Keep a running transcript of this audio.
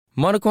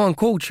Monaco on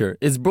Culture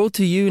is brought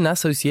to you in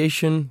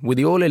association with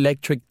the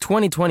all-electric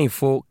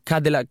 2024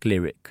 Cadillac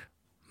Lyriq.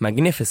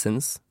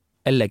 Magnificence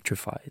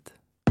electrified.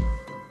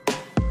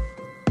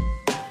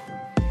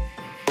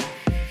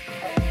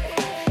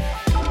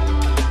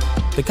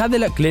 The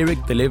Cadillac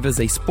Lyriq delivers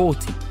a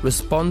sporty,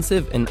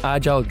 responsive and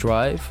agile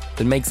drive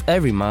that makes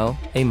every mile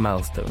a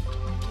milestone.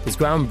 This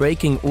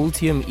groundbreaking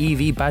Ultium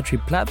EV battery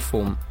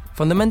platform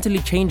fundamentally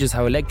changes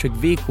how electric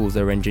vehicles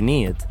are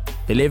engineered,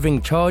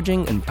 delivering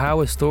charging and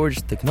power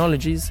storage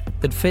technologies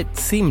that fit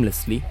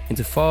seamlessly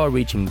into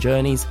far-reaching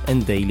journeys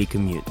and daily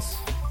commutes.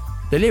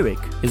 The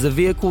Lyriq is a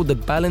vehicle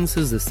that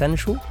balances the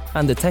sensual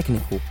and the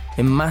technical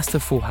in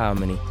masterful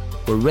harmony,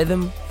 where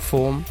rhythm,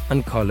 form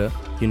and colour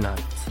unite.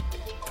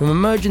 From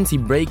emergency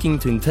braking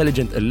to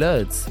intelligent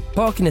alerts,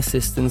 parking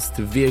assistance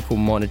to vehicle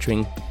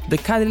monitoring, the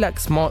Cadillac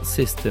Smart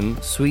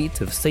System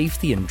suite of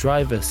safety and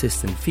driver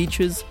assistant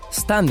features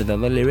standard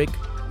on the Lyriq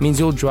means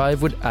you'll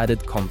drive with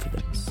added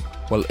confidence.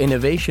 While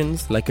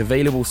innovations like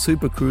available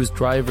Super Cruise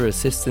driver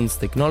assistance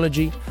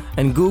technology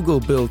and Google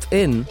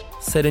built-in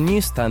set a new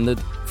standard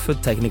for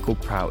technical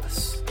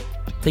prowess.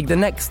 Take the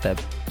next step.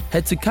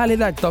 Head to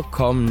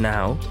Cadillac.com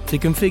now to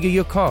configure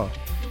your car.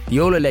 The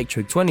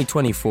all-electric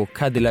 2024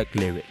 Cadillac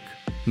Lyriq.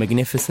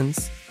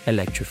 Magnificence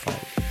electrified.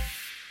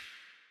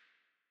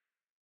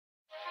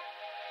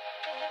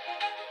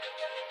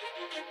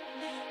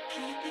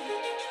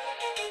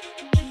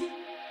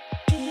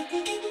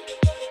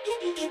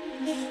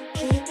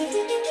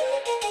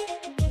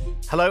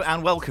 Hello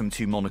and welcome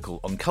to Monocle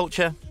on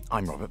Culture.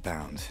 I'm Robert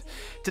Bound.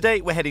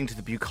 Today we're heading to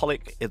the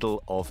bucolic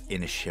idyll of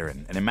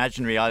Inisherin, an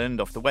imaginary island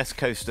off the west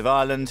coast of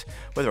Ireland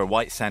where there are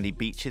white sandy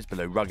beaches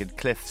below rugged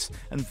cliffs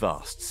and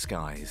vast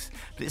skies.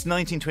 But it's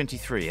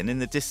 1923 and in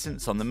the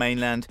distance on the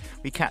mainland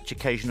we catch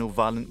occasional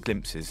violent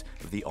glimpses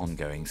of the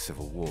ongoing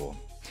civil war.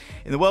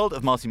 In the world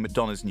of Martin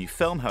McDonagh's new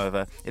film,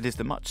 however, it is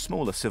the much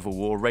smaller civil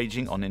war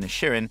raging on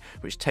Inisherin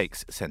which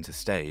takes centre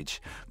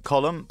stage.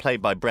 Colm,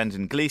 played by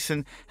Brendan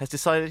Gleeson, has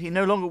decided he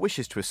no longer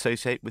wishes to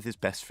associate with his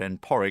best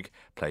friend Porrig,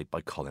 played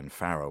by Colin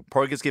Farrell.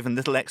 Porrig has given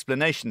little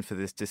explanation for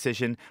this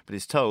decision, but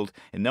is told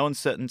in no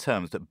uncertain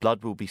terms that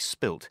blood will be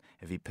spilt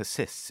if he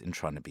persists in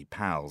trying to be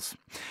pals.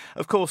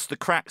 Of course, the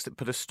cracks that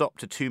put a stop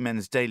to two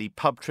men's daily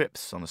pub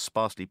trips on a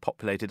sparsely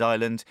populated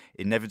island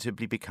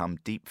inevitably become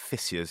deep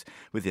fissures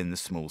within the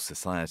small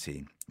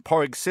society.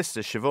 Porrig's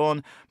sister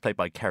Siobhan, played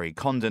by Kerry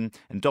Condon,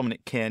 and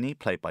Dominic Kearney,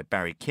 played by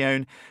Barry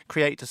Keoghan,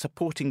 create a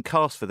supporting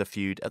cast for the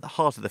feud at the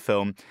heart of the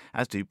film,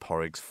 as do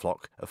Porrig's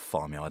flock of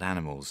farmyard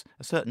animals,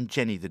 a certain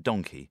Jenny the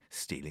donkey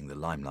stealing the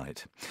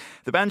limelight.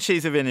 The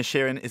Banshees of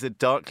Inisherin is a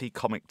darkly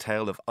comic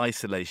tale of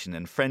isolation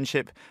and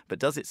friendship, but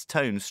does its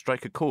tone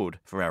strike a chord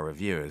for our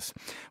reviewers?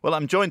 Well,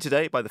 I'm joined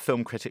today by the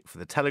film critic for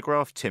The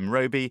Telegraph, Tim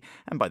Roby,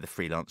 and by the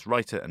freelance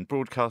writer and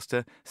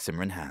broadcaster,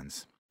 Simran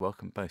Hans.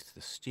 Welcome both to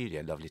the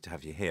studio. Lovely to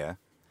have you here.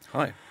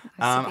 Hi.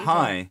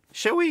 Hi.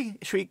 Shall we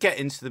get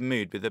into the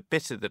mood with a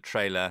bit of the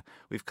trailer?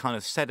 We've kind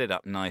of set it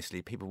up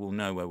nicely. People will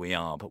know where we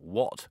are, but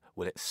what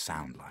will it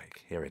sound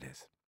like? Here it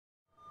is.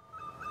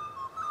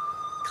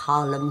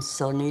 Colm,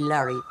 Sonny,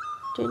 Larry.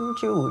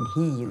 Didn't you and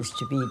he used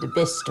to be the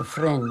best of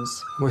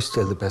friends? We're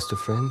still the best of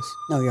friends.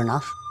 No, you're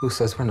not. Who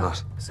says we're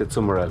not? Sit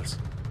somewhere else.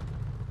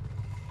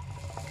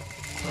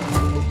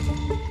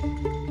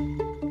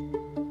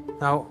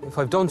 Now, if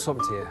I've done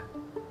something to you,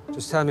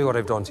 just tell me what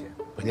I've done to you.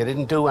 But you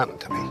didn't do anything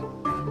to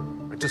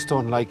me. I just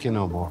don't like you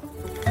no more.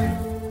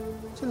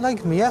 You didn't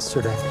like me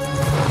yesterday.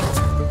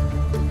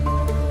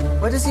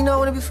 Why does he not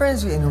want to be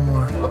friends with you no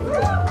more?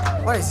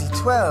 Why is he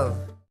 12?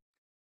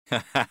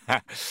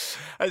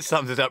 That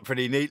sums it up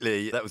pretty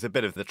neatly. That was a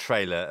bit of the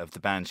trailer of The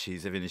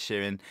Banshees of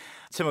Inisherin.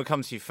 Tim, will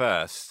come to you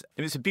first.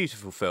 It's a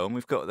beautiful film.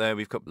 We've got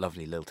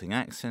lovely lilting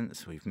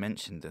accents. We've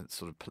mentioned that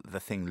sort of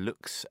the thing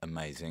looks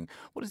amazing.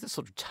 What is the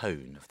sort of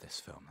tone of this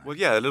film? Well,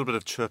 yeah, a little bit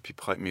of chirpy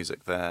pipe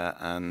music there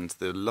and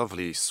the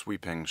lovely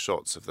sweeping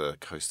shots of the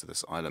coast of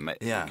this island.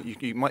 Yeah.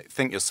 You might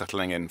think you're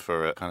settling in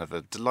for a kind of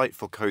a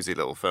delightful, cosy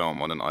little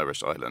film on an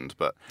Irish island,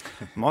 but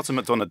Martin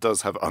McDonagh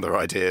does have other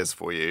ideas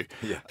for you.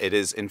 Yeah. It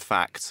is, in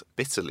fact,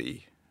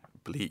 bitterly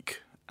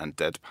bleak and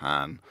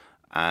deadpan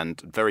and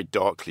very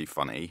darkly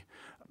funny,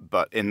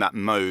 but in that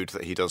mode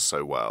that he does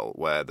so well,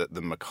 where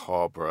the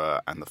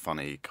macabre and the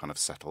funny kind of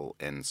settle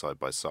in side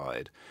by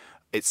side.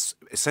 It's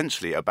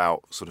essentially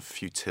about sort of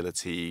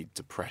futility,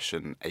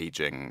 depression,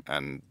 aging,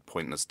 and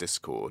pointless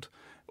discord.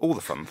 All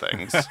the fun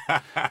things.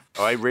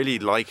 I really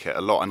like it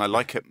a lot, and I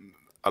like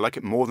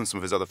it more than some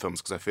of his other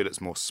films because I feel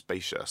it's more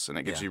spacious and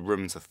it gives you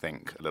room to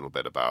think a little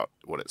bit about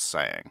what it's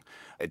saying.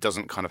 It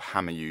doesn't kind of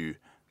hammer you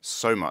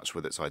so much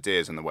with its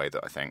ideas in the way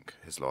that I think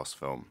his last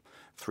film,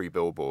 Three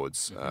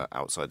Billboards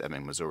Outside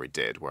Ebbing, Missouri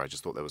did, where I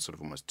just thought there was sort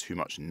of almost too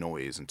much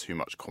noise and too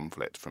much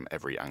conflict from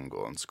every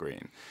angle on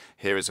screen.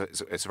 Here it's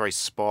a very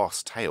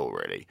sparse tale,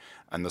 really,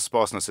 and the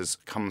sparseness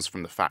comes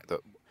from the fact that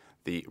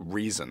the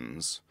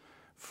reasons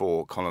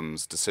for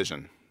Colm's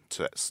decision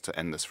to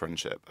end this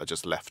friendship are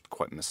just left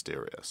quite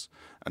mysterious,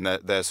 and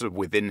they're sort of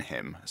within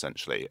him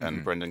essentially.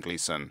 And Brendan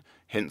Gleeson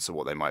hints at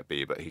what they might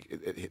be, but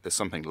there's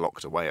something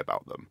locked away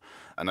about them,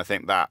 and I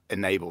think that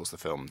enables the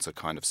film to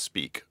kind of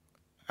speak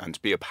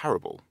and be a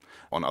parable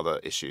on other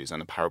issues,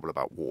 and a parable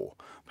about war,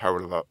 a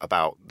parable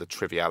about the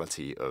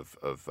triviality of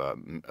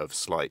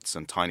slights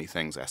and tiny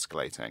things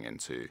escalating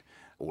into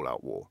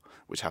all-out war,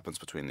 which happens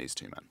between these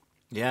two men.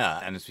 Yeah,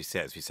 and as we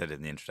said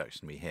in the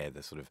introduction, we hear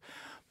the sort of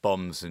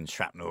bombs and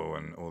shrapnel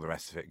and all the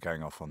rest of it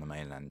going off on the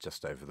mainland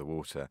just over the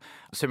water.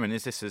 Simran,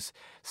 is this as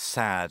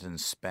sad and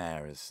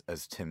spare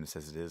as Tim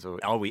says it is, or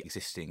are we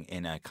existing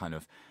in a kind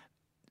of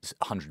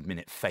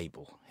 100-minute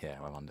fable here,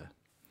 I wonder?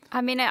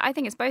 I mean, I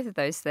think it's both of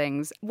those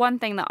things. One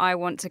thing that I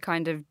want to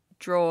kind of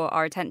draw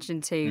our attention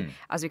to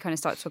as we kind of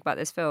start to talk about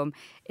this film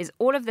is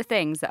all of the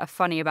things that are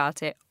funny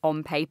about it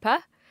on paper,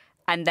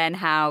 and then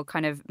how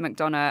kind of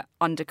McDonagh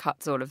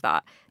undercuts all of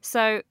that.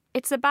 So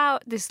it's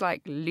about this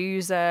like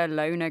loser,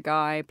 loner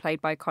guy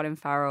played by Colin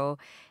Farrell.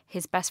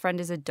 His best friend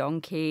is a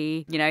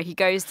donkey. You know, he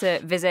goes to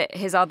visit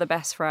his other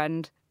best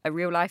friend, a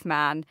real life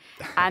man,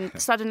 and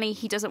suddenly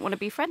he doesn't want to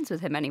be friends with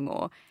him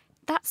anymore.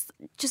 That's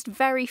just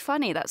very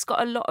funny. That's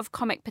got a lot of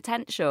comic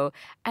potential.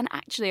 And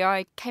actually,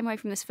 I came away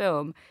from this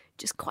film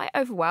just quite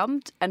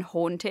overwhelmed and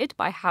haunted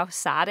by how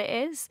sad it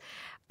is.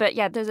 But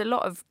yeah, there's a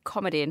lot of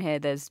comedy in here.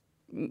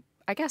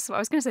 I guess I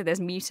was going to say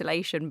there's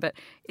mutilation, but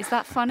is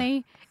that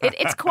funny?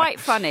 It's quite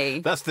funny.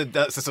 That's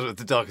the sort of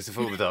the darkest of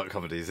all the dark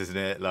comedies, isn't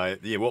it? Like,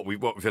 yeah, what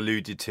we've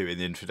alluded to in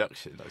the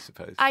introduction, I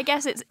suppose. I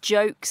guess it's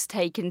jokes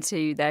taken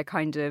to their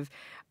kind of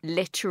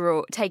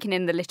taken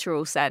in the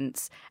literal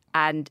sense,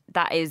 and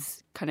that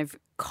is kind of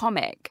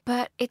comic,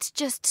 but it's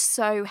just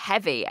so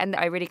heavy, and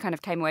I really kind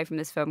of came away from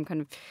this film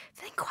kind of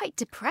feeling quite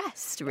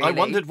depressed, really. I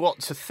wondered what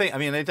to think. I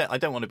mean, I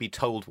don't want to be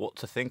told what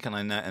to think, and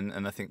I know,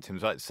 and I think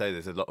Tim's right to say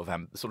there's a lot of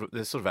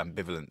there's sort of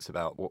ambivalence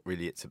about what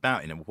really it's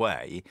about in a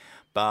way,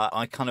 but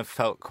I kind of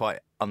felt quite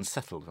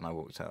unsettled when I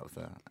walked out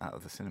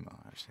of the cinema,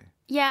 actually.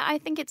 Yeah, I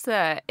think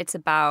it's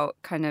about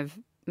kind of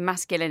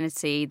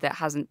masculinity that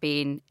hasn't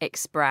been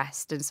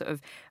expressed, and sort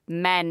of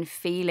men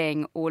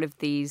feeling all of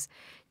these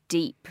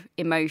deep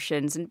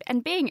emotions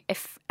and being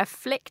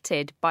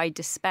afflicted by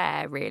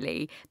despair,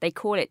 really. They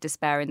call it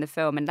despair in the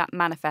film, and that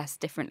manifests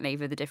differently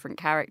for the different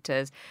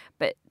characters,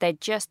 but they're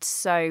just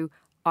so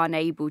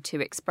unable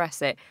to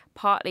express it,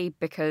 partly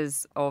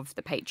because of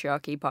the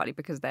patriarchy, partly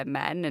because they're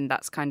men, and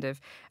that's kind of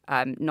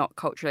not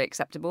culturally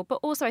acceptable. But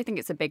also I think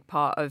it's a big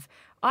part of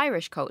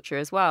Irish culture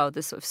as well,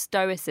 the sort of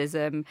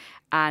stoicism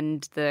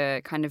and the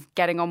kind of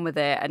getting on with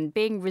it and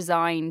being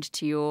resigned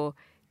to your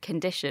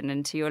condition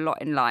and to your lot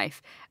in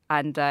life.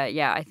 And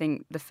I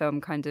think the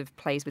film kind of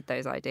plays with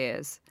those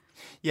ideas.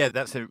 Yeah,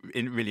 that's a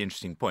really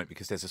interesting point,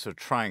 because there's a sort of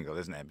triangle,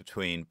 isn't there,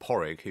 between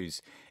Porrig,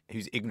 who's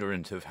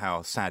ignorant of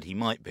how sad he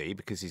might be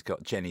because he's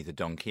got Jenny the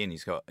donkey and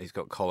he's got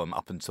Colm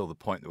up until the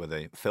point where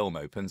the film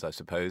opens, I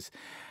suppose.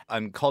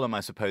 And Colm,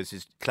 I suppose,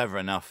 is clever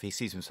enough. He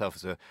sees himself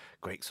as a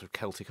great sort of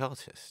Celtic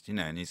artist, you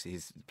know, and he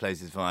plays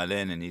his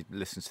violin and he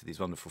listens to these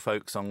wonderful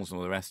folk songs and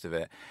all the rest of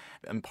it.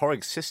 And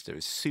Porrig's sister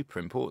is super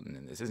important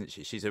in this, isn't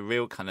she? She's a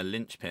real kind of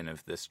linchpin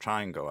of this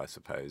triangle, I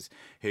suppose,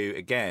 who,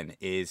 again,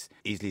 is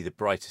easily the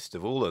brightest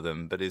of all of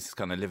them, but is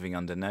kind of living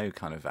under no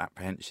kind of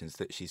apprehensions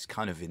that she's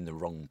kind of in the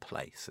wrong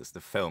place, as the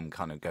film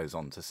kind of goes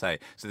on to say.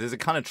 So there's a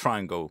kind of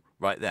triangle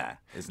right there,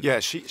 isn't there? Yeah,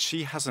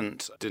 she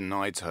hasn't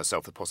denied to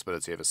herself the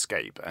possibility of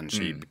escape, and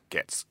she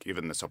gets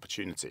given this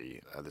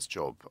opportunity, this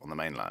job on the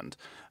mainland,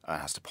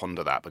 has to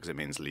ponder that because it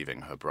means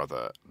leaving her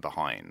brother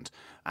behind.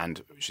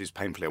 And she's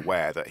painfully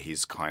aware that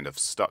he's kind of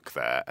stuck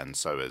there, and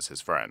so is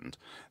his friend.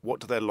 What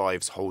do their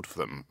lives hold for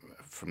them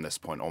from this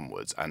point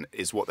onwards? And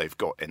is what they've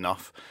got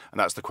enough? And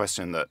that's the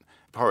question that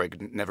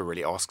Porrig never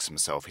really asks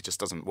himself. He just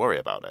doesn't worry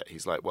about it.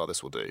 He's like, well,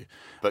 this will do.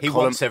 But he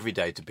wants every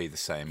day to be the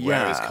same,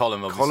 whereas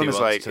Colm obviously is wants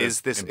like, to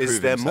is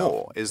there himself.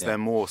 more? Is there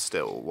more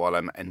still while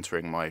I'm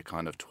entering my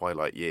kind of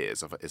twilight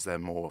years? Is there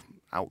more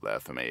out there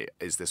for me?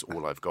 Is this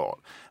all I've got?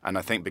 And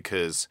I think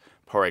because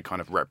Porrig kind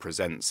of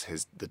represents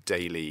the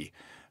daily,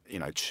 you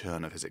know,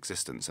 churn of his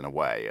existence in a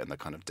way, and the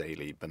kind of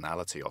daily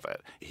banality of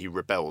it, he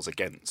rebels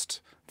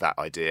against that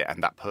idea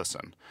and that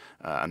person.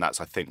 And that's,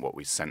 I think, what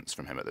we sense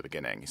from him at the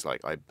beginning. He's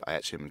like, I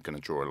actually am going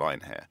to draw a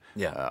line here.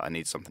 Yeah. I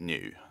need something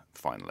new,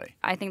 finally.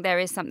 I think there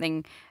is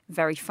something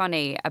very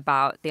funny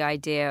about the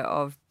idea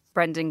of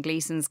Brendan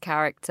Gleeson's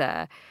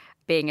character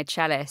being a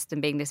cellist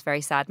and being this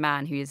very sad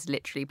man who is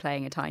literally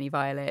playing a tiny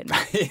violin.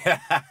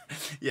 Yeah.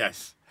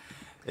 Yes.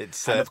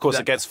 And of course,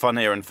 it gets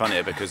funnier and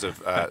funnier because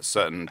of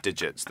certain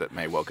digits that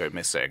may well go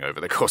missing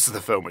over the course of the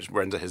film, which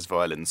render his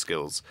violin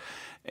skills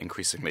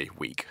increasingly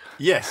weak.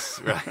 Yes,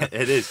 right,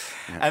 it is.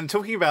 Yeah. And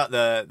talking about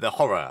the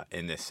horror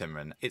in this,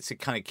 Simran, it's a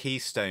kind of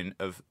keystone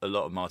of a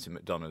lot of Martin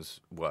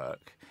McDonagh's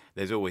work.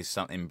 There's always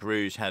something.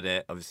 Bruges had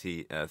it.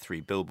 Obviously, 3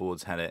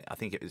 Billboards had it. I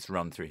think it was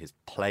run through his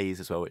plays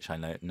as well, which I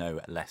know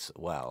less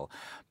well.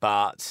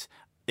 But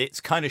it's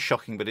kind of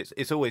shocking, but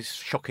it's always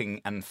shocking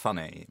and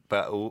funny,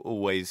 but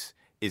always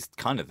is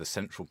kind of the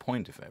central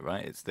point of it,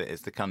 right?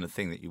 It's the kind of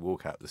thing that you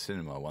walk out the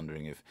cinema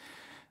wondering if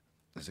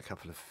There's a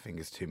couple of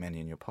fingers too many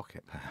in your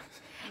pocket,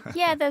 perhaps.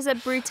 Yeah, there's a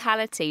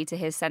brutality to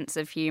his sense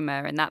of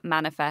humour, and that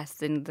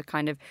manifests in the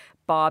kind of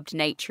barbed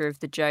nature of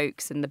the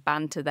jokes and the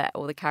banter that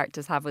all the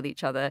characters have with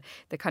each other,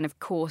 the kind of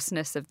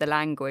coarseness of the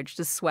language,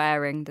 the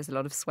swearing. There's a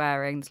lot of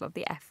swearing, there's a lot of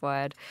the F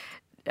word.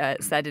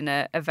 Said in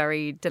a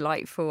very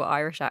delightful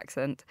Irish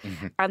accent.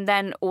 Mm-hmm. And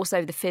then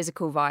also the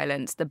physical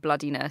violence, the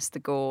bloodiness, the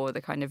gore,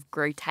 the kind of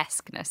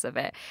grotesqueness of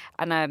it.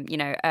 And,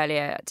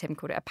 earlier Tim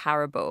called it a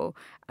parable.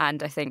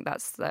 And I think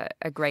that's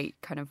a great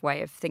kind of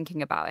way of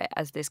thinking about it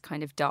as this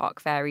kind of dark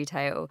fairy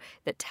tale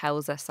that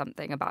tells us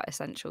something about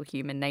essential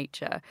human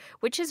nature,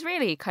 which is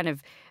really kind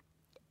of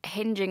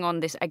hinging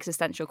on this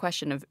existential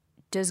question of,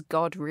 does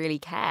God really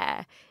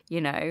care?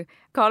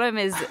 Colm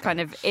is kind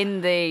of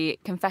in the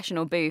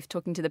confessional booth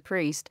talking to the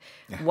priest,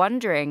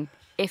 wondering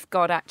if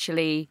God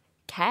actually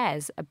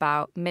cares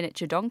about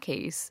miniature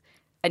donkeys.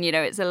 And,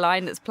 it's a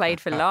line that's played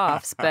for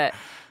laughs, but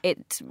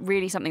it's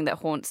really something that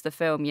haunts the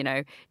film.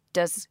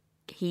 Does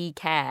he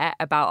care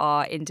about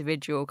our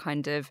individual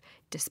kind of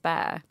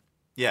despair?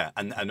 Yeah,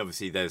 and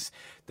obviously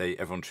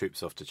everyone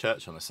troops off to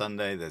church on a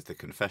Sunday. There's the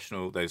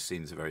confessional. Those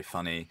scenes are very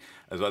funny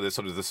as well. There's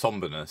sort of the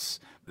somberness.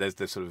 There's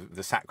the sort of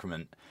the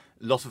sacrament.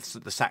 A lot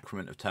of the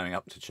sacrament of turning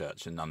up to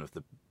church and none of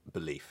the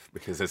belief,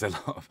 because there's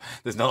not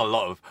a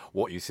lot of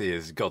what you see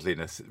as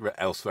godliness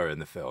elsewhere in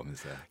the film,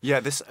 is there?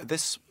 Yeah, this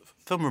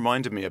film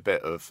reminded me a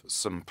bit of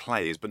some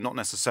plays, but not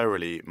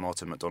necessarily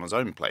Martin McDonagh's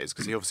own plays,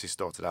 because he obviously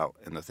started out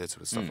in the theatre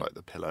with stuff like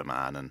The Pillow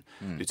Man and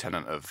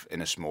Lieutenant of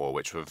Inishmore,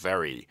 which were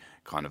very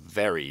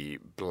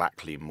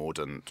blackly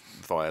mordant,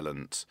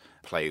 violent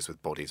plays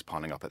with bodies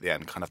piling up at the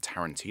end, kind of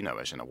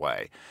Tarantino-ish in a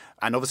way.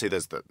 And obviously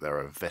there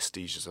are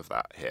vestiges of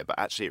that here, but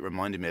actually it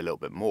reminded me a little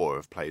bit more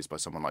of plays by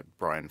someone like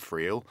Brian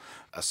Friel,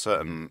 a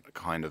certain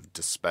kind of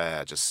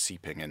despair just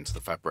seeping into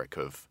the fabric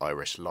of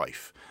Irish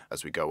life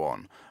as we go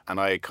on. And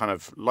I kind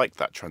of like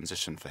that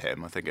transition for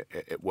him. I think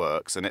it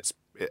works, and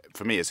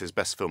for me, it's his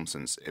best film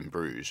since In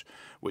Bruges,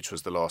 which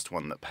was the last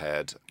one that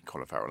paired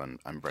Colin Farrell and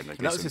Brendan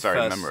Gleeson that was his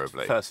very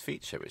memorably. First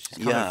feature, which is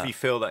kind of, you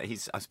feel that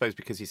I suppose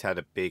because he's had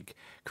a big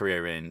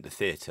career in the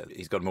theatre,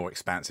 he's got a more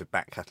expansive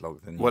back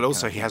catalogue than. Well,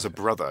 also he has a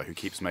brother who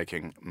keeps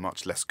making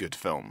much less good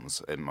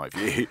films, in my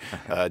view,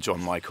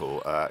 John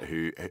Michael,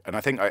 who, and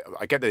I think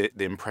I get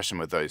the impression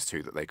with those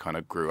two that they kind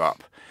of grew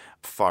up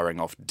firing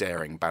off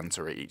daring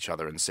banter at each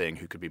other and seeing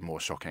who could be more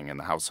shocking in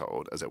the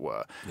household, as it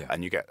were. Yeah.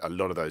 And you get a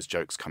lot of those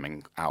jokes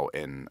coming out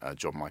in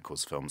John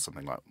Michael's film,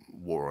 something like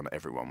War on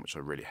Everyone, which I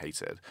really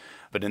hated.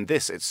 But in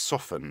this, it's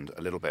softened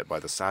a little bit by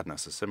the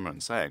sadness, as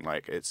Simran's saying.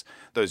 Like, it's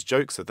those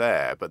jokes are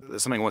there, but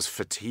there's something almost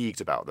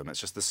fatigued about them. It's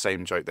just the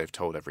same joke they've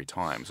told every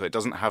time. So it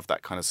doesn't have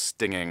that kind of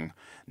stinging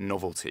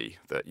novelty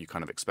that you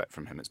kind of expect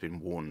from him. It's been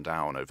worn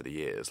down over the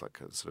years, like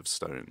a sort of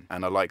stone.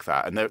 And I like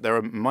that. And there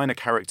are minor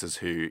characters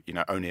who,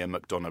 only a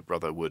McDonagh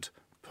brother would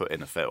put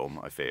in a film,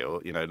 I feel.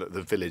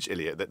 The village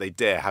idiot, that they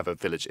dare have a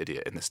village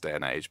idiot in this day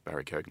and age,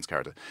 Barry Keoghan's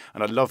character.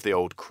 And I love the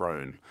old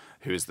crone,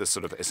 who is the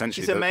sort of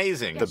essentially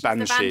amazing. The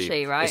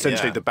banshee, right?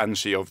 Essentially the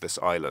banshee of this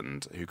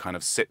island, who kind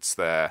of sits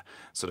there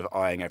sort of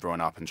eyeing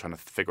everyone up and trying to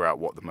figure out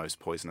what the most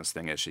poisonous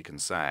thing is she can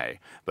say.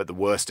 But the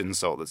worst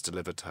insult that's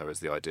delivered to her is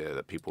the idea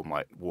that people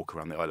might walk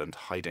around the island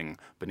hiding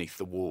beneath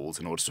the walls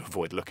in order to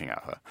avoid looking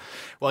at her.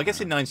 Well, I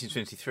guess in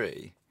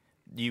 1923,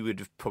 you would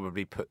have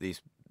probably put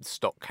these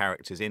stock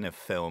characters in a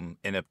film,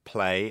 in a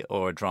play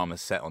or a drama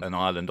set on an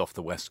island off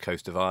the west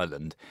coast of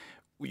Ireland.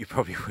 You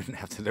probably wouldn't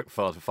have to look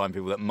far to find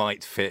people that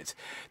might fit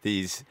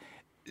these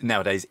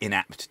nowadays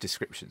inapt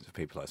descriptions of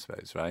people, I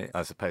suppose, right?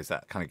 I suppose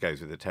that kind of goes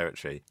with the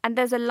territory. And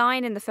there's a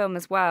line in the film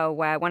as well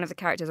where one of the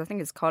characters, I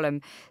think it's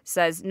Colm,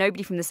 says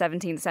nobody from the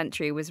 17th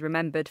century was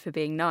remembered for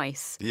being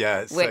nice.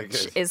 Yeah, it's which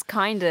so good. Is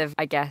kind of,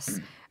 I guess,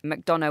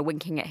 McDonagh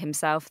winking at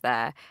himself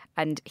there.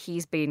 And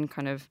he's been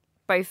kind of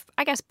both,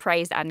 I guess,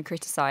 praised and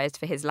criticised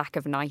for his lack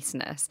of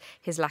niceness,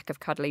 his lack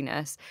of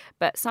cuddliness.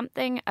 But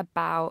something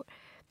about,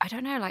 I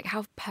don't know, like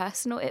how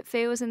personal it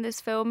feels in this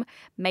film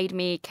made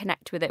me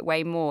connect with it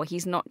way more.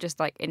 He's not just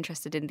like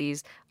interested in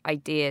these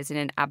ideas in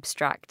an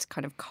abstract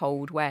kind of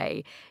cold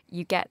way.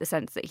 You get the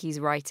sense that he's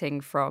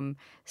writing from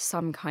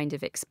some kind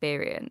of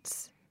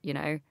experience,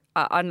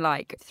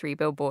 unlike Three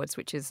Billboards,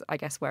 which is, I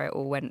guess, where it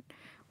all went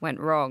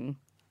wrong.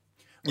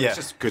 Well, it's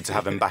just good to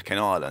have him back in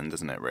Ireland,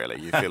 isn't it, really?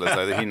 You feel as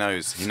though he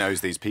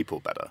knows these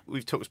people better.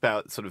 We've talked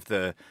about sort of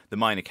the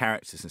minor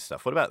characters and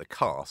stuff. What about the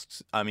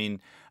cast? I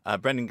mean,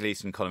 Brendan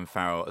Gleeson and Colin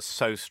Farrell are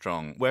so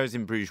strong, whereas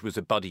In Bruges was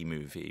a buddy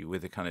movie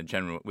with a kind of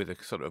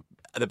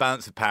the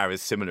balance of power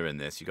is similar in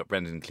this. You've got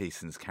Brendan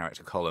Gleeson's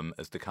character Colin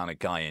as the kind of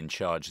guy in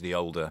charge, the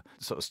older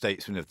sort of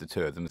statesman of the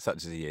two of them,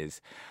 such as he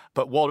is.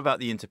 But what about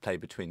the interplay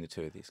between the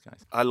two of these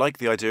guys? I like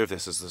the idea of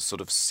this as a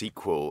sort of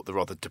sequel, the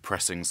rather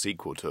depressing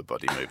sequel to a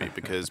buddy movie,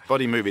 because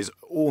buddy movies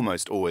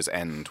almost always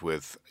end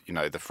with, you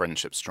know, the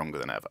friendship stronger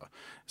than ever.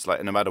 It's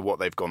like no matter what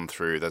they've gone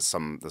through, there's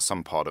some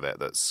part of it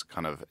that's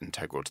kind of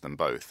integral to them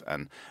both.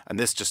 And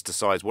this just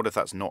decides, what if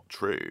that's not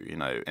true, you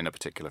know, in a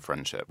particular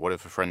friendship? What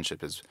if a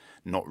friendship is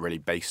not really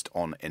based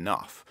on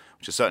enough,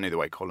 which is certainly the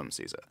way Colm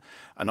sees it.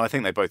 And I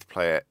think they both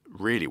play it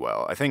really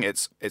well. I think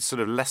it's sort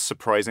of less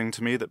surprising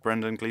to me that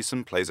Brendan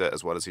Gleeson plays it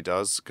as well as he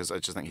does, because I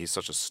just think he's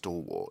such a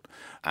stalwart,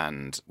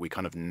 and we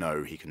kind of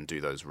know he can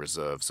do those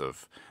reserves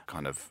of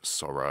kind of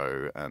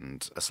sorrow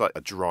and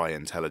a dry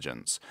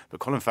intelligence. But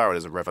Colin Farrell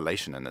is a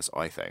revelation in this,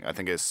 I think. I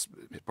think it's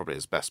probably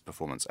his best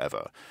performance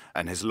ever.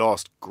 And his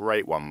last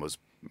great one was,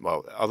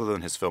 well, other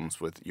than his films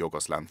with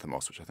Yorgos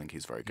Lanthimos, which I think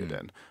he's very good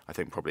in, I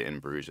think probably In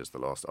Bruges is the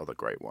last other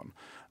great one.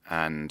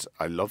 And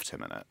I loved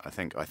him in it. I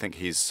think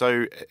he's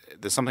so...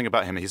 There's something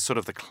about him. He's sort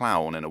of the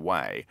clown in a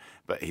way,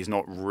 but he's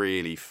not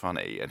really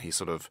funny. And he's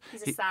sort of...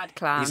 He's a sad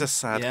clown. He's a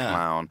sad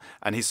clown.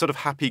 And he's sort of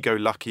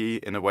happy-go-lucky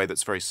in a way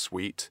that's very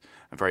sweet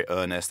and very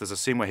earnest. There's a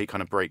scene where he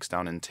kind of breaks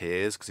down in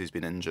tears because he's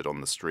been injured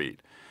on the street.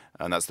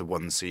 And that's the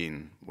one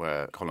scene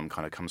where Colm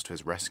kind of comes to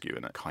his rescue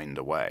in a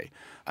kinder way.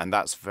 And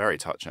that's very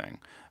touching.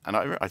 And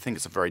I think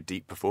it's a very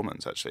deep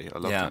performance, actually. I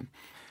loved him.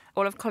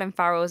 All of Colin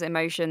Farrell's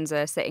emotions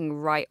are sitting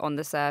right on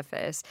the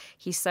surface.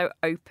 He's so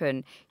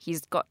open.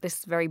 He's got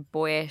this very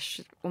boyish,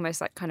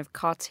 almost like kind of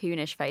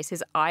cartoonish face.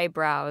 His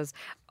eyebrows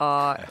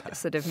are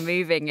sort of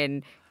moving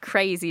in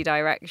crazy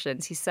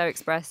directions. He's so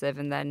expressive.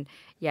 And then,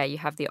 you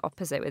have the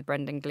opposite with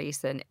Brendan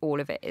Gleeson.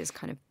 All of it is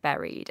kind of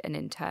buried and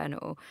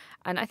internal.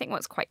 And I think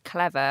what's quite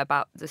clever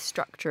about the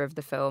structure of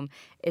the film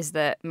is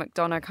that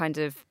McDonagh kind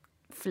of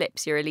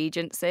flips your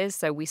allegiances.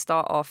 So we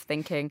start off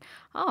thinking,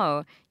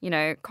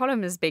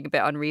 Colm is being a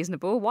bit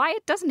unreasonable. Why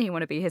doesn't he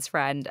want to be his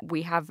friend?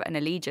 We have an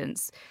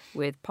allegiance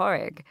with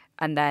Porrig.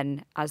 And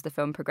then as the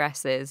film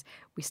progresses,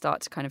 we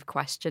start to kind of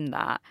question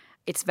that.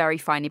 It's very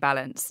finely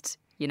balanced.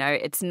 You know,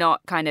 it's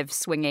not kind of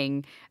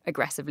swinging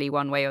aggressively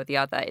one way or the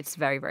other. It's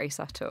very, very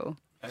subtle.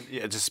 And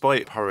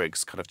despite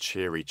Porrig's kind of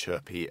cheery,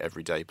 chirpy,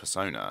 everyday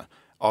persona,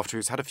 after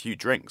he's had a few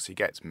drinks, he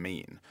gets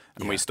mean.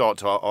 And we start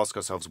to ask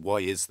ourselves,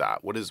 why is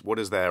that? What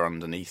is there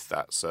underneath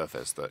that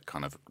surface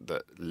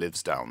that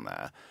lives down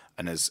there?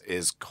 And is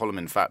Colm,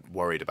 in fact,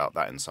 worried about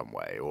that in some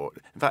way? Or,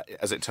 in fact,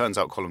 as it turns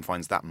out, Colm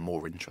finds that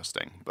more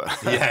interesting. But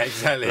yeah,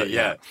 exactly.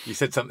 But, you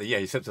said something. Yeah,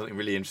 you said something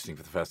really interesting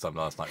for the first time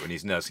last night when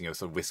he's nursing a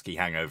sort of whiskey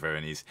hangover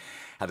and he's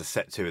had a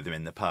set to with him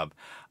in the pub.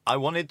 I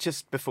wanted,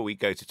 just before we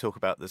go, to talk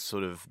about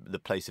the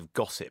place of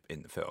gossip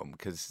in the film,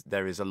 because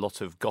there is a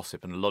lot of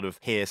gossip and a lot of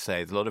hearsay.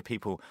 There's a lot of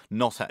people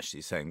not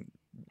actually saying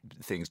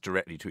things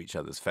directly to each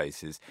other's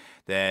faces.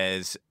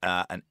 There's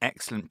an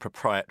excellent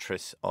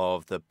proprietress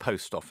of the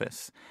post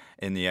office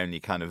in the only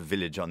kind of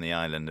village on the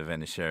island of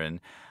Inisherin.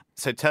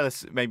 So tell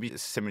us, maybe,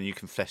 Simon, you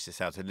can flesh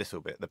this out a little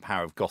bit, the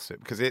power of gossip,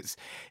 because it's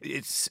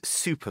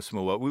super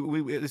small.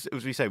 We, as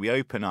we say, we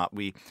open up,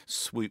 we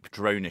swoop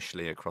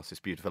dronishly across this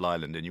beautiful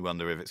island, and you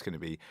wonder if it's going to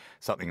be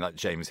something like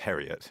James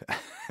Herriot.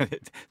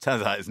 It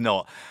turns out it's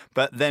not.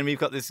 But then we've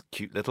got this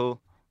cute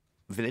little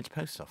village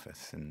post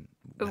office.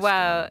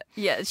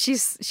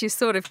 She's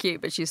sort of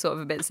cute, but she's sort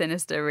of a bit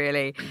sinister,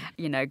 really.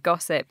 You know,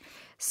 gossip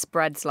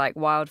spreads like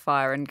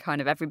wildfire, and kind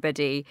of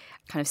everybody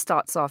kind of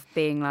starts off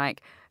being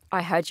like,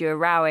 I heard you were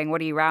rowing.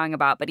 What are you rowing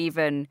about? But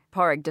even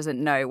Porrig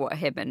doesn't know what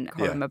him and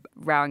Colm are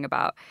rowing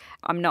about.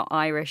 I'm not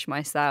Irish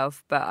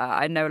myself, but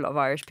I know a lot of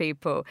Irish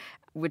people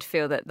would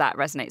feel that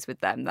resonates with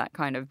them, that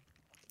kind of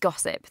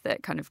gossip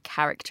that kind of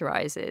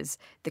characterises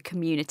the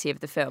community of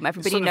the film.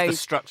 Everybody knows the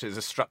structure is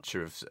a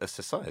structure of a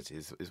society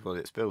is what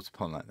it's built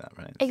upon, like that,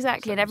 right?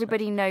 Exactly, and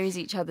everybody knows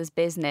each other's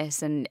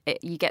business, and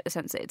you get the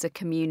sense that it's a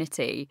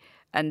community.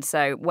 And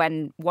so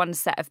when one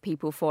set of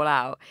people fall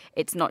out,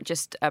 it's not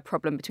just a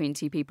problem between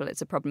two people;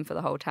 it's a problem for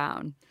the whole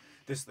town.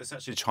 This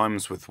actually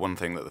chimes with one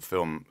thing that the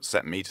film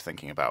set me to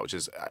thinking about, which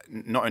is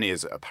not only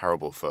is it a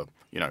parable for,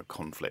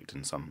 conflict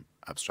in some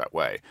abstract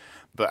way,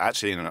 but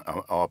actually in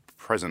our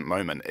present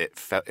moment, it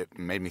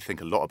made me think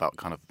a lot about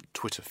kind of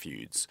Twitter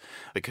feuds,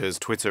 because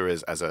Twitter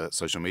as a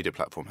social media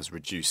platform has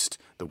reduced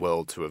the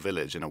world to a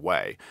village in a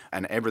way,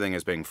 and everything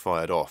is being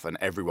fired off, and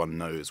everyone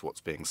knows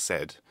what's being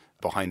said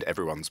behind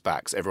everyone's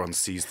backs. Everyone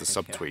sees the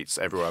subtweets,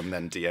 everyone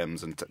then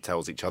DMs and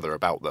tells each other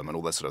about them and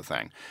all this sort of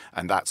thing,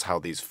 and that's how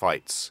these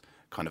fights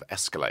kind of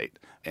escalate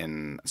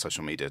in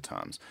social media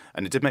terms.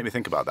 And it did make me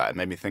think about that. It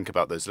made me think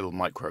about those little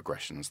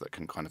microaggressions that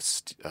can kind of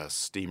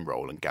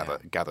steamroll and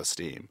gather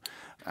steam.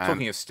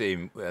 Talking of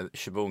steam,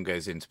 Siobhan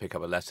goes in to pick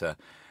up a letter.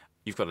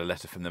 You've got a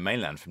letter from the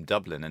mainland, from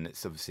Dublin, and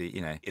it's obviously,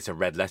 it's a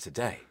red letter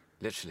day.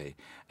 Literally.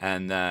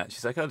 And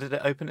she's like, did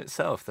it open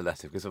itself, the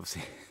letter? Because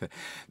obviously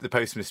the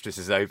postmistress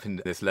has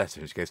opened this letter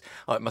and she goes,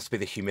 it must be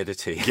the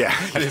humidity. Yeah.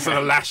 And it's sort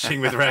of lashing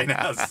with rain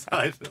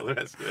outside and all the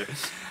rest of it.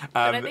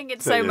 But I think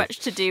it's so much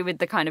to do with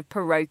the kind of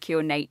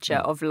parochial nature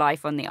of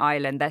life on the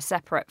island. They're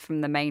separate from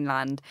the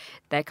mainland.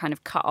 They're kind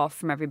of cut off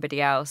from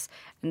everybody else.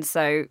 And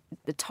so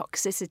the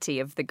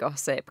toxicity of the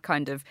gossip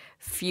kind of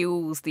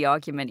fuels the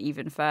argument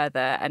even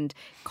further and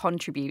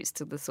contributes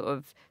to the sort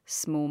of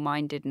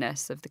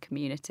small-mindedness of the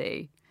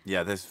community.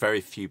 Yeah, there's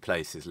very few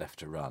places left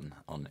to run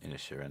on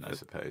Inisherin, I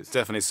suppose.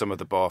 Definitely some of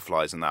the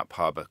barflies in that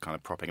pub are kind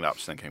of propping it up,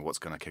 just thinking, what's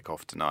going to kick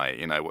off tonight?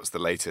 You know, what's the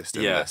latest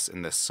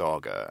in this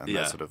saga?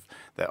 And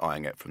they're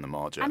eyeing it from the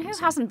margins. And who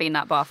hasn't been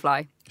that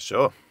barfly?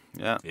 Sure,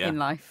 yeah. In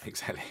life.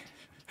 Exactly.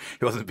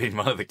 Who hasn't been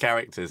one of the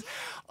characters.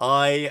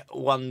 I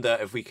wonder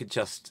if we could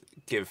just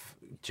give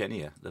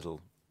Jenny a little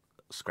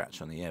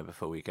scratch on the ear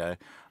before we go.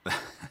 This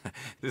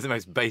is the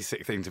most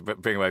basic thing to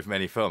bring away from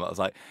any film. I was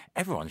like,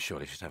 everyone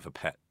surely should have a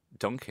pet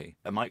donkey,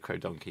 a micro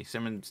donkey.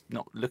 Simran's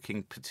not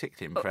looking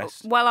particularly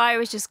impressed. Well, I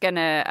was just going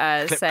to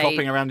say...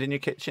 Clip-clopping around in your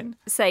kitchen?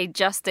 Say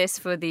justice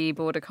for the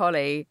Border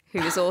Collie, who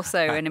is also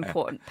an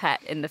important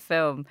pet in the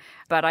film.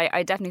 But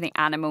I definitely think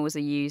animals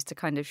are used to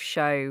kind of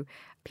show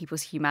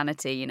people's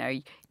humanity. You know,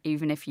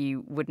 even if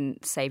you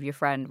wouldn't save your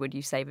friend, would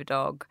you save a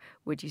dog?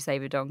 Would you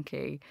save a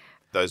donkey?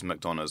 Those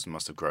McDonoughs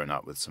must have grown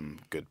up with some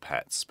good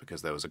pets,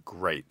 because there was a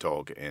great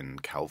dog in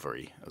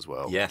Calvary as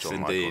well. Yes, John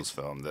indeed. Michael's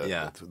film.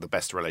 The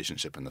best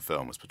relationship in the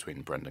film was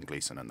between Brendan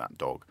Gleeson and that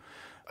dog.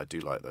 I do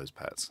like those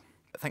pets.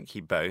 Thank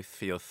you both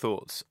for your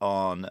thoughts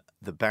on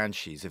the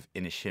Banshees of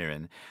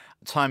Inisherin.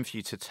 Time for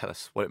you to tell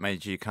us what it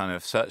made you kind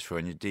of search for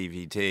in your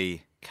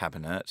DVD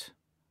cabinet,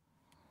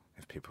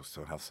 if people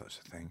still have such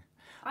a thing.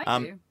 I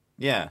do.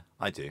 Yeah,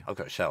 I do. I've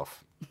got a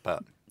shelf,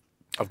 but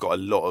I've got a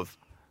lot of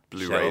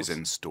Blu-rays Shelves.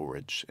 in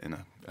storage in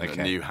a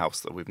new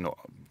house that we've not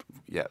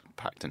yet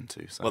packed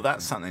into. So. Well,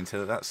 that's something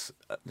to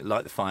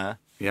light the fire.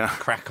 Yeah.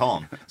 Crack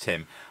on,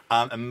 Tim.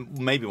 And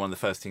maybe one of the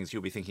first things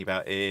you'll be thinking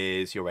about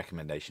is your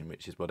recommendation,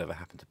 which is Whatever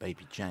Happened to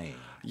Baby Jane.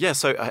 Yeah,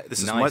 so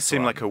this Nice might seem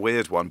one. like a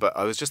weird one, but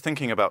I was just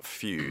thinking about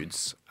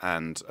feuds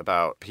and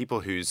about people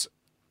whose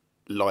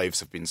lives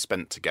have been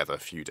spent together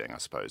feuding, I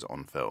suppose,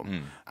 on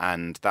film.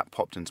 And that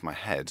popped into my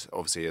head,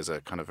 obviously, as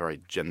a kind of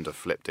very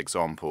gender-flipped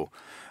example.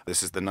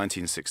 This is the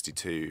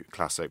 1962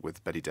 classic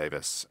with Bette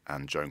Davis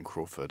and Joan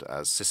Crawford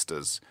as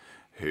sisters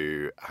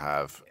who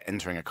have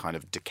entering a kind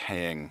of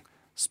decaying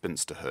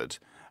spinsterhood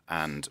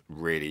and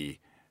really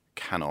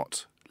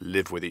cannot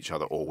live with each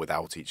other or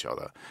without each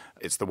other.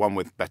 It's the one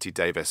with Bette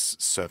Davis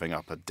serving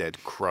up a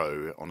dead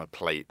crow on a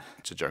plate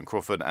to Joan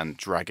Crawford and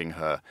dragging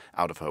her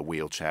out of her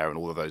wheelchair and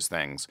all of those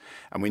things.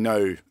 And we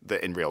know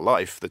that in real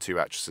life, the two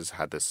actresses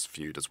had this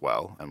feud as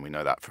well. And we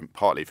know that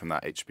partly from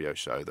that HBO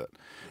show that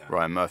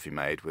Ryan Murphy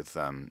made with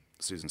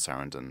Susan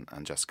Sarandon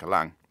and Jessica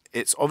Lange.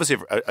 It's obviously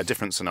a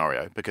different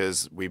scenario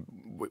because we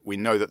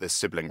know that this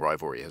sibling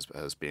rivalry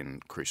has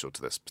been crucial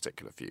to this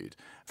particular feud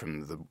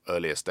from the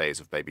earliest days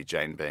of Baby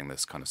Jane being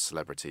this kind of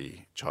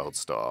celebrity child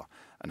star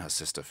and her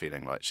sister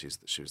feeling like she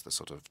was the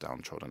sort of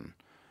downtrodden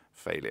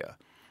failure.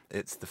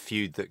 It's the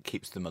feud that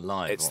keeps them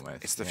alive,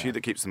 almost. It's the feud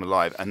that keeps them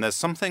alive. And there's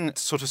something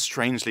sort of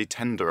strangely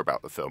tender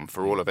about the film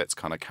for all of its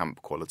kind of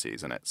camp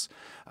qualities and its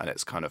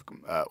kind of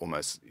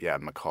almost,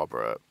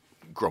 macabre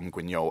Grom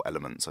Guignol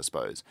elements, I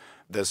suppose.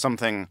 There's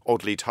something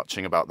oddly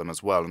touching about them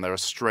as well, and there are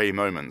stray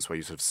moments where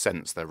you sort of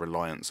sense their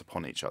reliance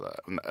upon each other.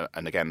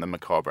 And again, the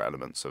macabre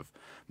elements of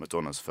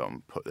Madonna's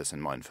film put this in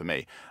mind for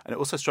me. And it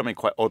also struck me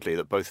quite oddly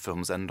that both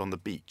films end on the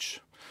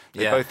beach.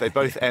 They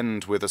both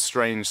end with a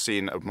strange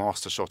scene, a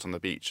master shot on the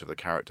beach of the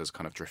characters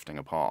kind of drifting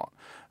apart.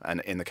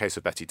 And in the case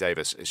of Bette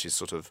Davis, she's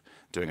sort of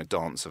doing a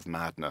dance of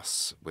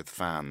madness with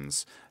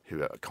fans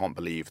who can't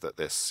believe that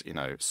this,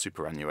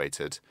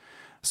 superannuated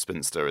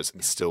spinster is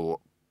still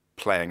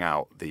playing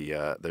out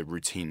the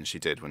routine she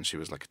did when she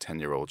was like a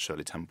 10-year-old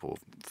Shirley Temple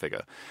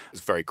figure.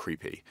 It's very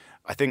creepy.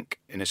 I think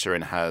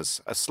Inisherin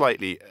has a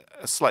slightly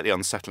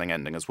unsettling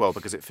ending as well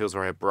because it feels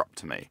very abrupt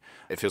to me.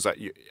 It feels like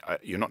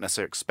you're not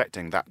necessarily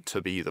expecting that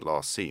to be the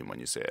last scene when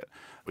you see it,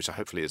 which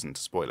hopefully isn't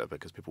a spoiler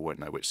because people won't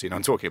know which scene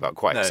I'm talking about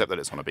quite, except that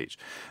it's on a beach.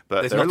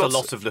 But there's not a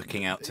lot of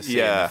looking out to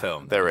see in the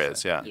film. There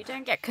is. You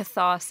don't get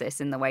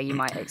catharsis in the way you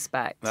might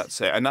expect.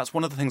 That's it. And that's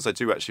one of the things I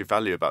do actually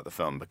value about the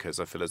film because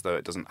I feel as though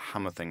it doesn't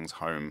hammer things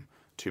home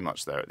too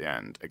much there at the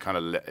end. It kind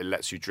of it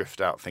lets you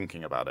drift out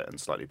thinking about it and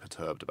slightly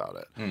perturbed about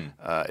it.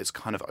 It's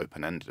kind of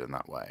open-ended in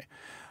that way.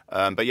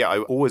 But yeah, I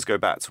always go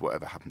back to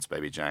Whatever Happened to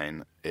Baby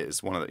Jane.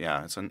 It's one of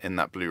the, it's in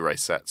that Blu-ray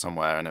set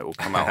somewhere and it will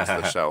come out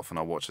onto the shelf and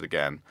I'll watch it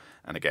again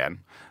and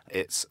again.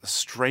 It's a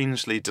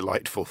strangely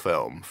delightful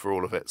film for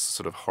all of its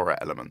sort of horror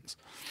elements.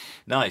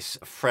 Nice.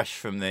 Fresh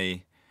from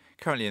the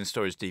currently in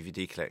storage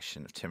DVD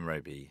collection of Tim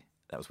Robey.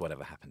 That was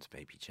Whatever Happened to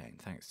Baby Jane.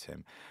 Thanks,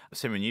 Tim.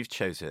 Simran, you've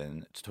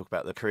chosen to talk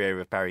about the career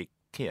of Barry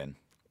Keoghan.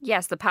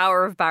 Yes, the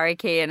power of Barry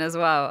Keoghan as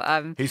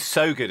well. He's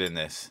so good in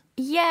this.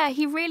 Yeah,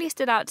 he really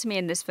stood out to me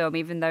in this film,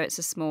 even though it's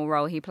a small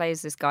role. He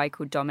plays this guy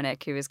called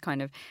Dominic, who is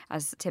kind of,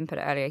 as Tim put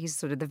it earlier, he's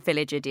sort of the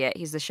village idiot.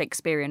 He's the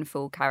Shakespearean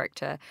fool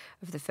character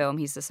of the film.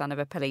 He's the son of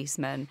a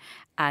policeman.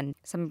 And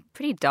some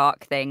pretty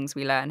dark things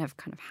we learn have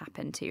kind of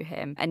happened to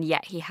him. And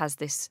yet he has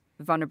this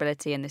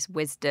vulnerability and this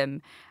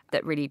wisdom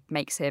that really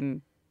makes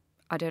him,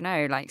 I don't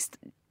know, like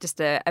just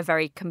a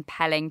very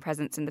compelling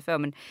presence in the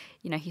film. And,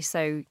 he's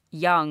so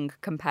young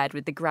compared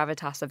with the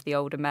gravitas of the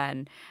older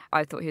men.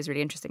 I thought he was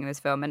really interesting in this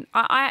film. And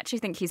I actually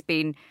think he's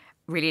been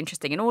really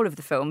interesting in all of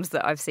the films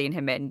that I've seen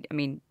him in. I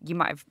mean, you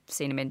might have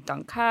seen him in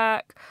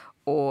Dunkirk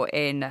or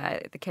in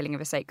The Killing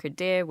of a Sacred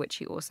Deer, which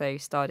he also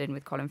starred in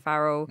with Colin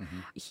Farrell.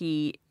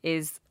 He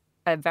is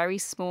a very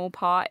small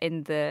part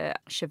in the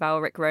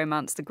chivalric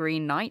romance The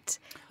Green Knight.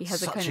 He has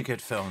Such a good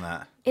film,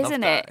 that.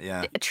 Isn't Loved it? that,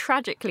 yeah. A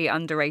tragically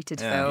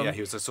underrated film. Yeah, he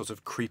was a sort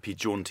of creepy,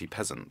 jaunty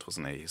peasant,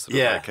 wasn't he? Sort of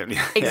Yeah.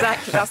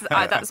 Exactly.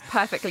 That's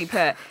perfectly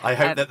put. I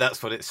hope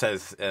that's what it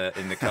says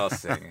in the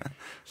casting.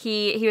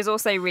 He was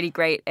also really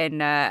great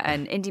in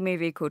an indie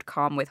movie called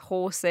Calm with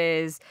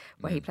Horses,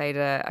 where he played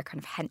a kind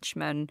of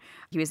henchman.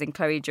 He was in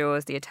Chloe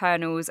Zhao's The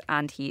Eternals,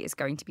 and he is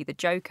going to be the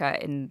Joker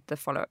in the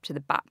follow-up to The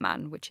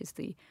Batman, which is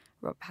the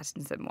Robert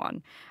Pattinson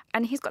one.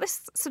 And he's got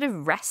this sort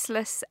of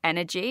restless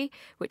energy,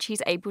 which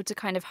he's able to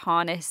kind of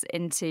harness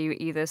into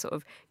either sort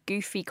of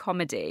goofy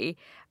comedy.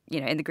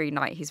 In The Green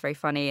Knight, he's very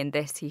funny. In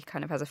this, he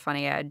kind of has a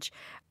funny edge.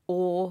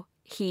 Or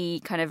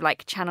he kind of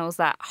like channels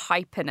that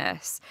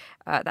hyperness,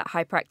 that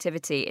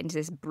hyperactivity into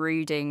this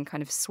brooding,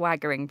 kind of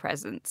swaggering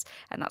presence.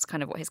 And that's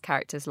kind of what his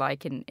character's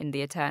like in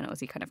The Eternals.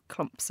 He kind of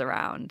clumps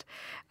around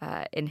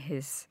in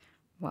his...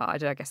 Well, I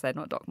guess they're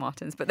not Doc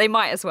Martens, but they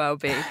might as well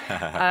be.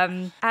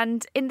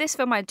 And in this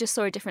film, I just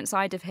saw a different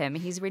side of him.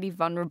 He's really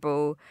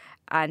vulnerable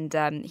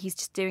and he's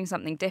just doing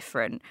something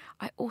different.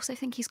 I also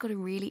think he's got a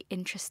really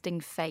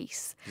interesting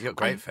face. He's got a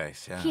great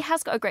face, yeah. He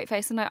has got a great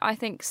face. And I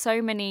think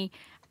so many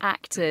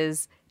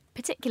actors,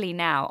 particularly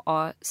now,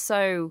 are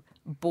so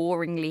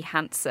boringly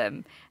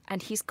handsome.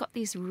 And he's got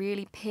these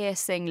really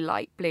piercing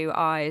light blue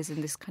eyes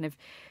and this kind of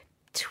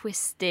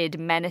twisted,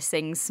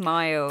 menacing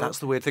smile. That's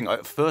the weird thing.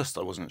 At first,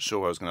 I wasn't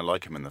sure I was going to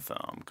like him in the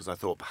film because I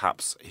thought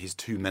perhaps he's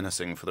too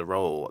menacing for the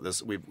role.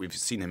 We've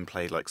seen him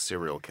play like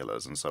serial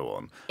killers and so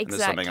on. Exactly. And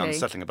there's something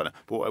unsettling about it.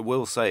 But what I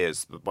will say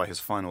is that by his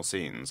final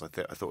scenes, I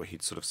thought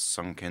he'd sort of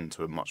sunk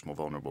into a much more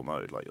vulnerable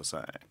mode, like you're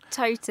saying.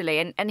 Totally.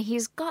 And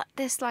he's got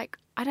this, like,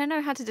 I don't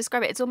know how to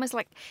describe it. It's almost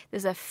like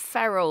there's a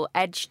feral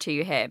edge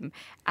to him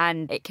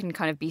and it can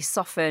kind of be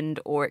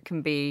softened or it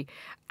can be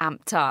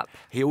amped up.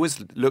 He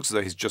always looks as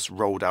though he's just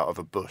rolled out of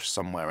a bush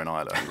somewhere in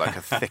Ireland, like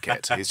a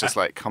thicket. He's just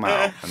like, come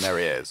out, and there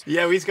he is.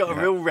 Yeah, he's got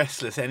a real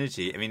restless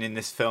energy. I mean, in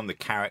this film, the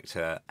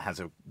character has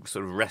a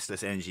sort of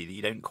restless energy that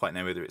you don't quite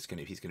know whether if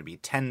he's going to be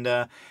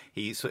tender.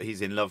 He's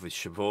in love with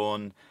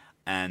Siobhan,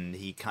 and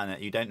you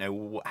don't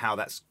know how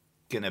that's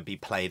going to be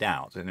played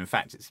out, and in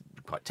fact it's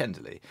quite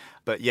tenderly,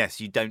 but yes,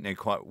 you don't know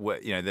quite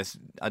what there's,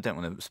 I don't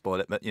want to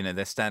spoil it, but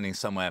they're standing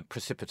somewhere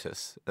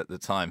precipitous at the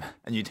time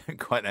and you don't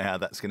quite know how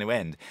that's going to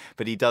end,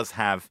 but he does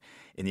have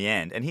in the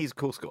end, and he's of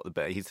course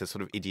he's the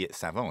sort of idiot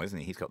savant, isn't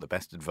he? He's got the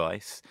best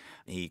advice.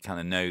 He kind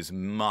of knows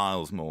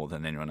miles more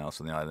than anyone else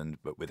on the island,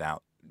 but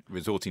without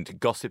resorting to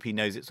gossip. He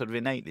knows it sort of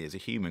innately as a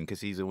human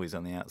because he's always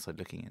on the outside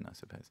looking in, I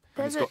suppose.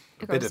 He's got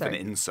a bit of an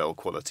incel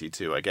quality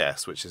too, I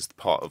guess, which is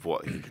part of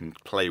what he can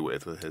play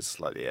with his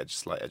slight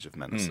edge of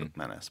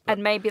menace. But,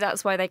 and maybe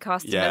that's why they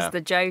cast him as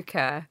the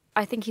Joker.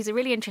 I think he's a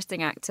really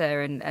interesting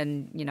actor and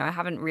I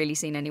haven't really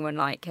seen anyone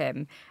like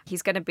him.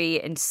 He's going to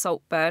be in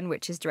Saltburn,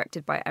 which is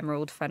directed by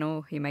Emerald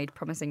Fennell, who made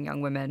Promising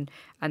Young Women,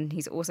 and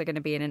he's also going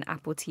to be in an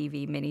Apple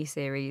TV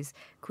miniseries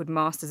called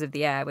Masters of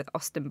the Air with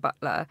Austin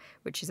Butler,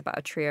 which is about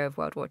a trio of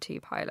World War II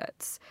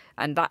pilots.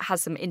 And that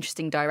has some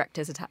interesting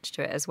directors attached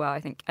to it as well,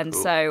 I think. And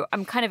so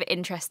I'm kind of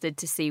interested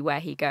to see where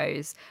he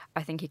goes.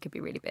 I think he could be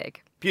really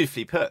big.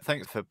 Beautifully put.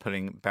 Thanks for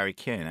pulling Barry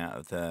Keoghan out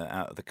of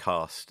the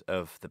cast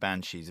of The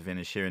Banshees of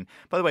Inisherin.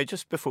 By the way,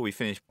 just before we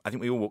finish, I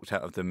think we all walked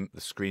out of the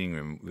screening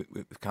room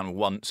with kind of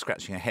one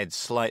scratching our head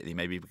slightly,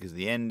 maybe because of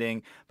the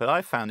ending. But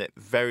I found it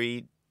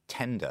very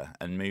tender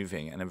and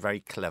moving, and a very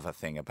clever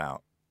thing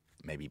about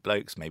maybe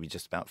blokes, maybe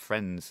just about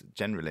friends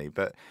generally.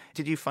 But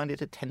did you find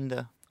it a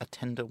tender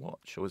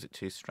watch, or was it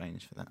too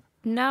strange for that?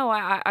 No,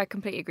 I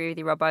completely agree with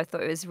you, Rob. I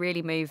thought it was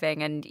really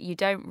moving, and you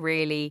don't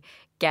really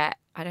get,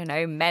 I don't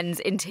know, men's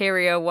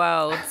interior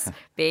worlds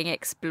being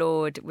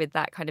explored with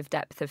that kind of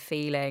depth of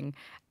feeling.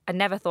 I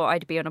never thought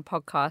I'd be on a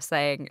podcast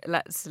saying,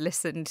 let's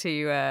listen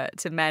to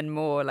men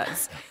more,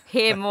 let's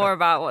hear more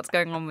about what's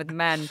going on with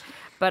men.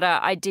 But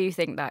I do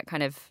think that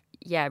kind of,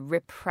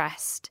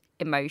 repressed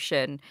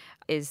emotion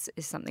is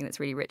something that's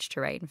really rich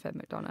terrain for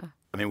McDonagh.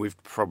 I mean,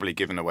 we've probably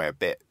given away a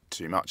bit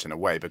too much in a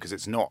way, because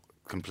it's not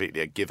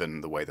completely a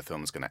given the way the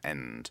film's going to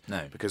end.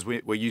 No. Because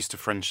we're used to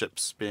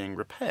friendships being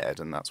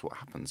repaired, and that's what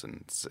happens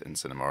in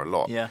cinema a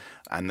lot. Yeah.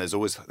 And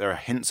there are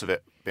hints of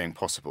it being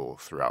possible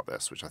throughout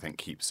this, which I think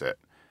keeps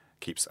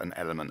an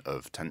element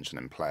of tension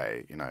in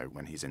play.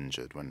 When he's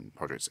injured, when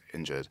Broderick's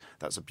injured,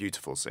 that's a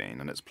beautiful scene,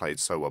 and it's played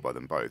so well by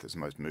them both. It's the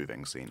most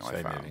moving scene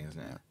I've found. Moving,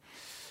 isn't it?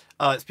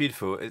 Oh, it's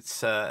beautiful.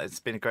 It's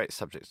been a great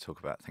subject to talk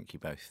about. Thank you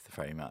both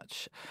very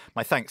much.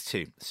 My thanks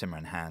to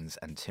Simran Hans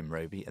and Tim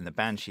Roby, and The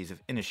Banshees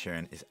of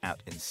Inisherin is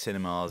out in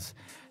cinemas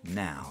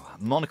now.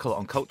 Monocle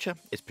on Culture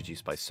is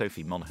produced by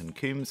Sophie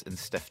Monaghan-Coombs and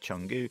Steph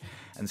Chungu,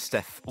 and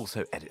Steph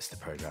also edits the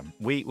programme.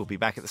 We will be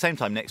back at the same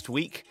time next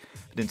week,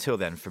 but until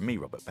then, from me,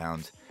 Robert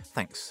Bound,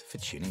 thanks for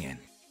tuning in.